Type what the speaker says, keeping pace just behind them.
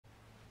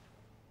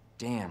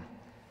Damn.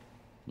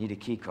 Need a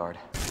key card.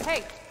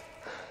 Hey!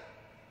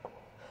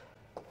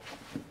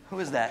 Who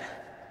is that?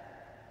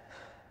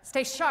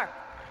 Stay sharp.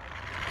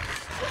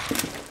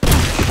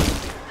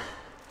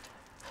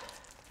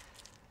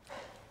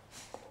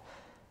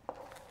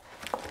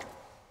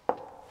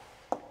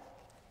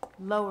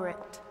 Lower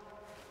it.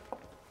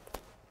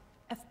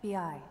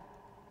 FBI.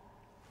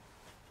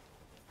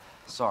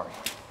 Sorry.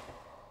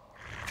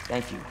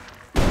 Thank you.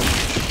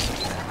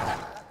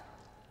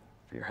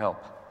 For your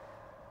help.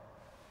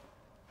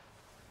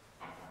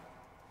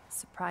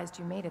 Surprised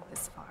you made it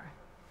this far.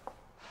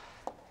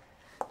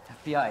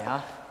 FBI,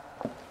 huh?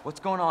 What's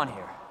going on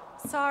here?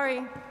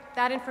 Sorry,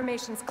 that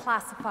information's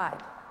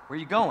classified. Where are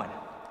you going?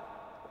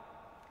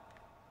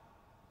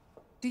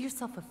 Do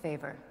yourself a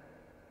favor.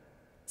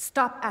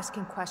 Stop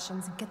asking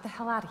questions and get the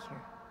hell out of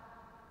here.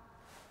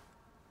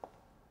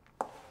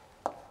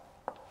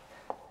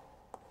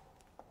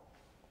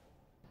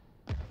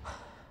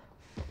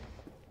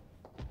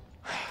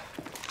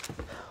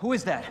 Who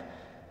is that?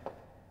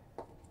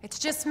 It's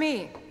just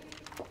me.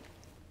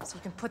 So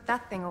you can put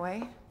that thing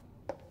away.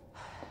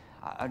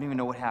 I don't even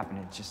know what happened.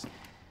 It just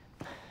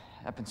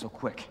happened so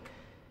quick.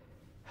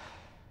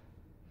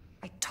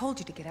 I told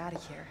you to get out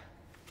of here.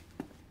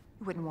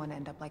 You wouldn't want to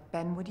end up like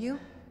Ben, would you?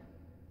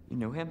 You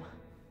knew him?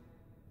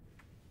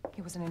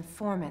 He was an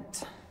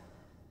informant.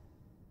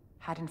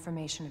 Had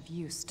information of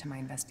use to my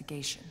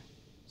investigation.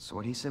 So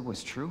what he said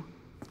was true?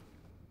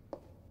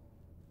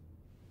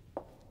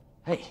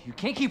 Hey, you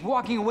can't keep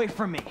walking away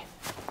from me!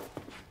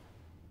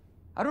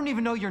 I don't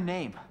even know your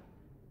name.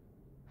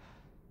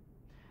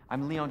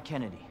 I'm Leon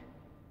Kennedy.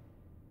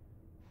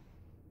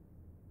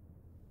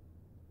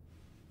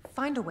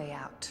 Find a way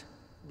out,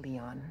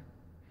 Leon.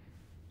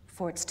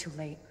 Before it's too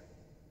late.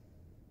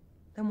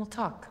 Then we'll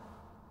talk.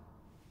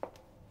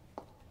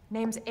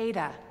 Name's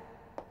Ada.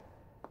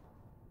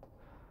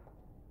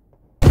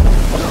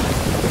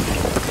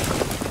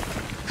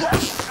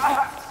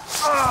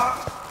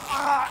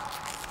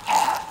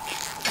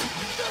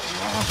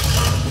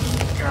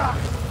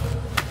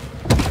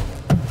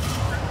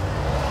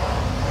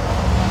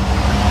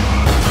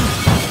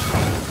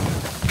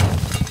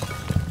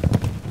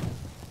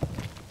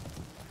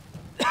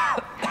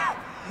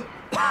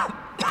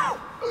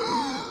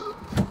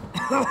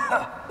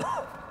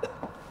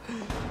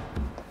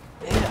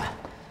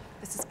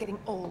 This is getting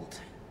old.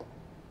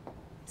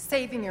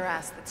 Saving your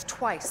ass, that's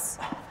twice.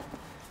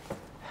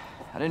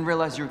 I didn't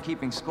realize you were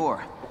keeping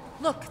score.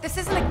 Look, this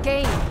isn't a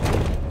game.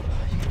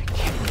 You gotta be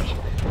kidding me.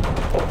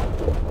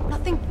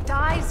 Nothing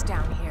dies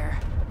down here.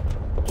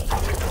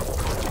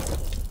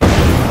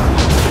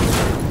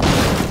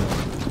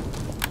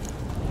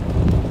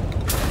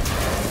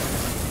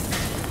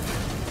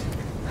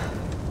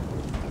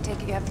 I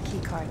take it you have the key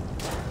card.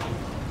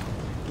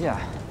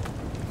 Yeah,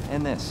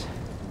 and this.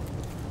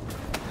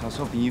 I was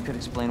hoping you could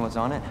explain what's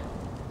on it.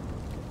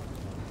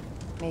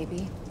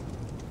 Maybe.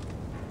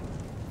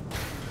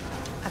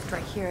 After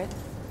I hear it.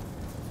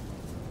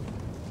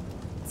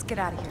 Let's get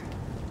out of here.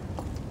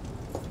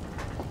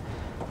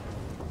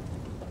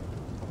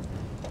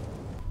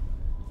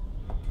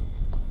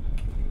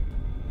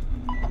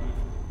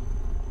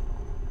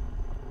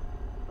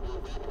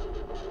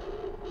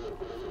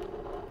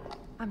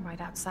 I'm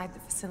right outside the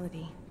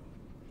facility,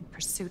 in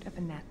pursuit of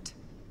Annette.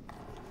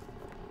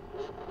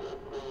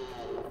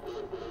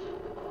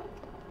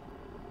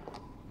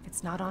 If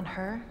it's not on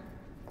her,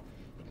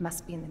 it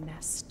must be in the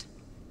nest.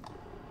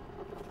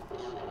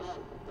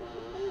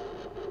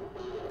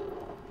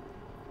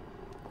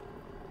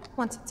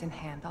 Once it's in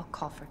hand, I'll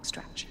call for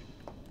extraction.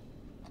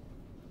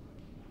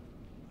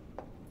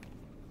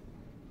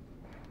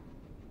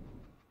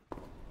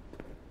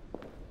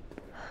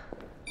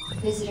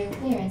 Visitor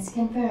clearance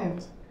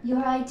confirmed.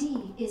 Your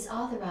ID is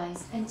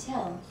authorized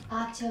until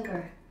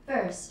October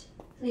 1st.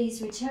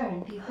 Please return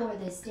before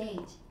this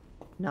date.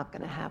 Not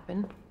gonna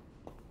happen.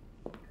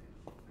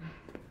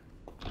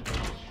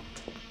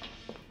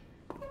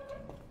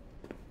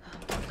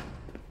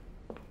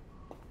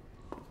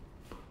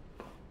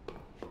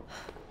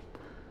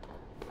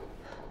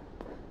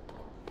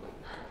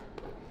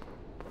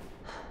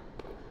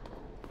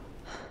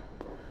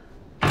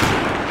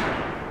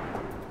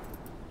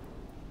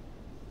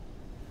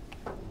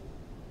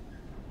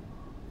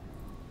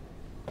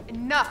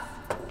 Enough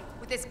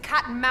with this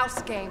cat and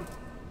mouse game.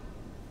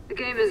 The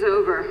game is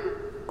over.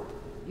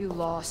 You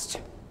lost.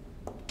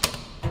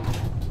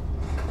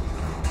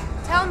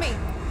 Tell me,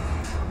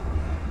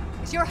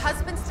 is your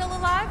husband still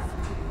alive?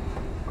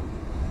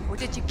 Or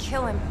did you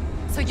kill him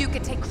so you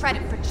could take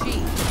credit for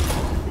G?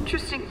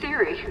 Interesting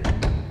theory.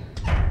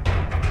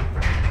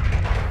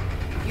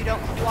 If you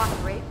don't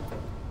cooperate,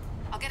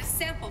 I'll get a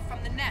sample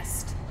from the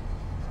nest.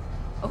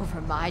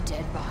 Over my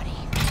dead body.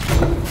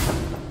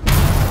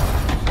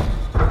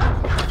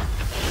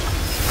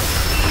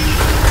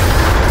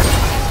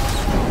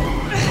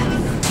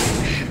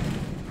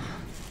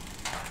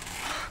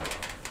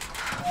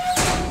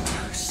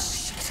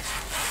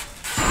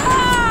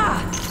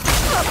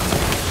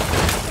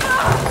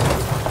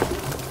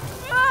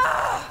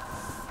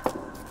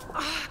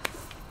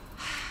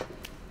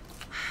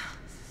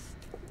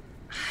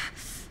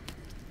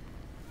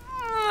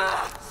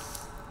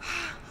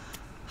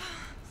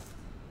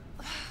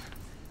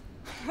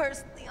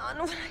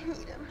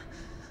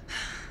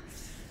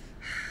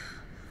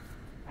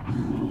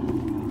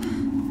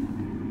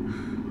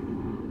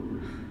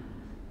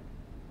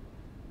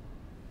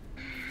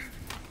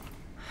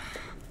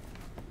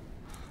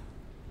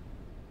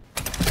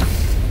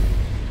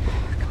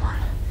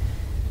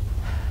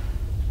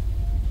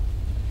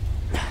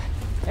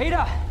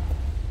 Ada!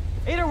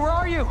 Ada, where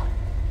are you?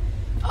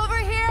 Over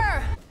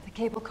here! The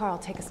cable car will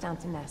take us down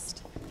to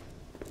Nest.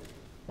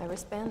 My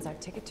wristband's our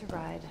ticket to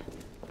ride.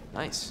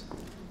 Nice.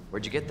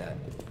 Where'd you get that?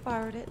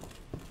 Borrowed it.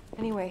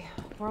 Anyway,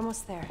 we're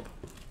almost there.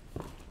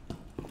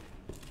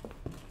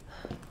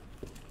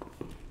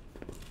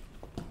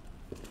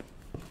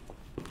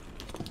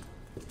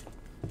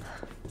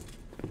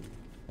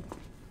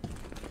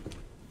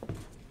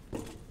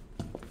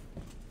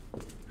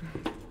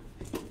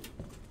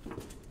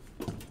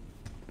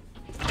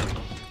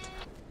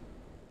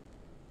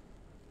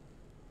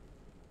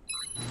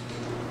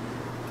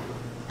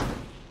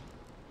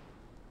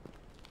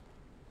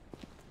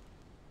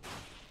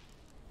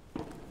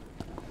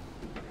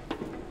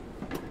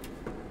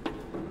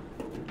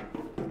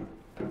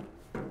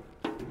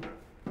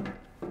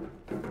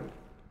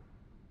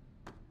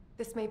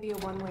 This may be a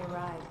one-way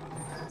ride,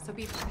 so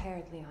be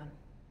prepared, Leon.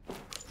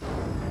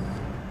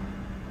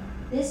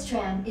 This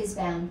tram is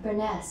bound for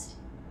Nest.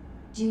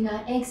 Do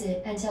not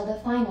exit until the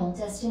final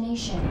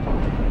destination.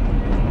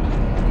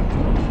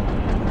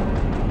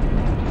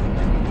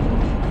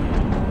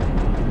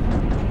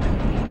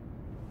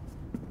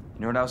 You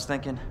know what I was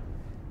thinking?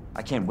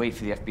 I can't wait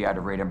for the FBI to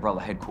raid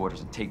Umbrella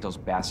headquarters and take those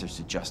bastards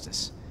to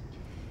justice.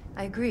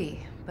 I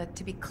agree, but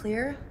to be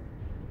clear,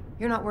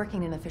 you're not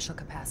working in official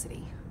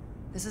capacity.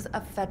 This is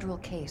a federal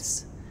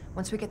case.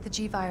 Once we get the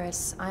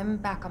G-Virus, I'm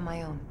back on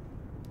my own.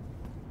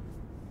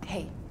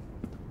 Hey,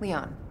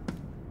 Leon.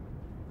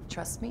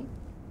 Trust me?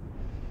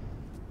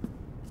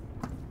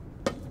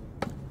 You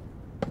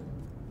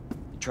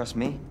trust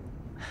me?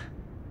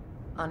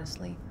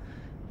 Honestly,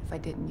 if I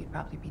didn't, you'd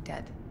probably be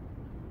dead.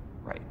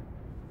 Right.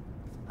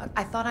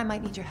 I thought I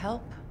might need your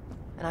help,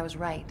 and I was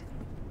right.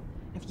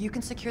 If you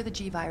can secure the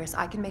G-Virus,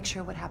 I can make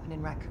sure what happened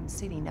in Raccoon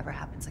City never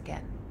happens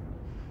again.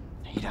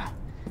 Ada,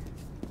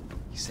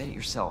 you said it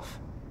yourself.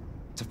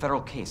 It's a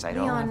federal case. I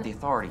don't Leon, have the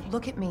authority.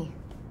 Look at me.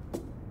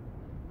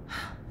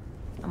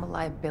 I'm a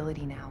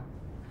liability now.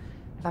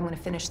 If I'm gonna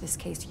finish this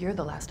case, you're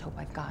the last hope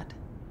I've got.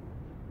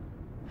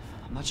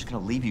 I'm not just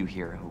gonna leave you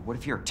here. What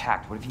if you're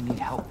attacked? What if you need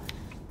help?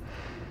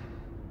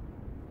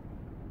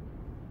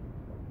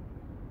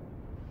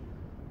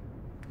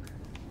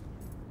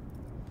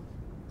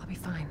 I'll be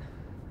fine.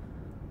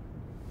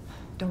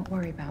 Don't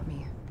worry about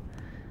me.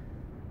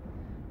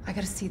 I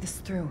gotta see this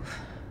through.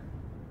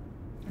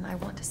 And I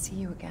want to see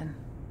you again.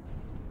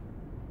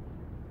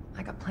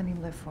 I got plenty to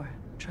live for,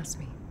 trust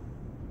me.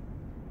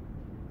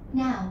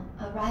 Now,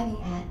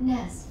 arriving at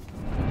Nest.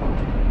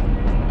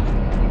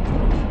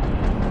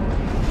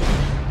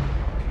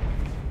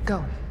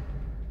 Go.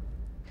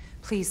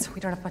 Please, we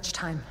don't have much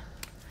time.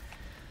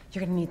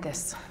 You're gonna need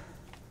this.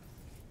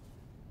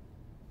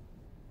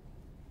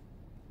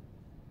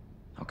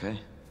 Okay.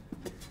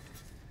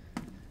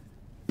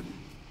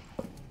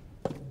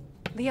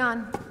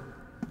 Leon.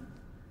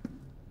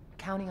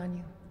 Counting on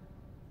you.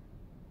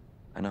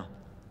 I know.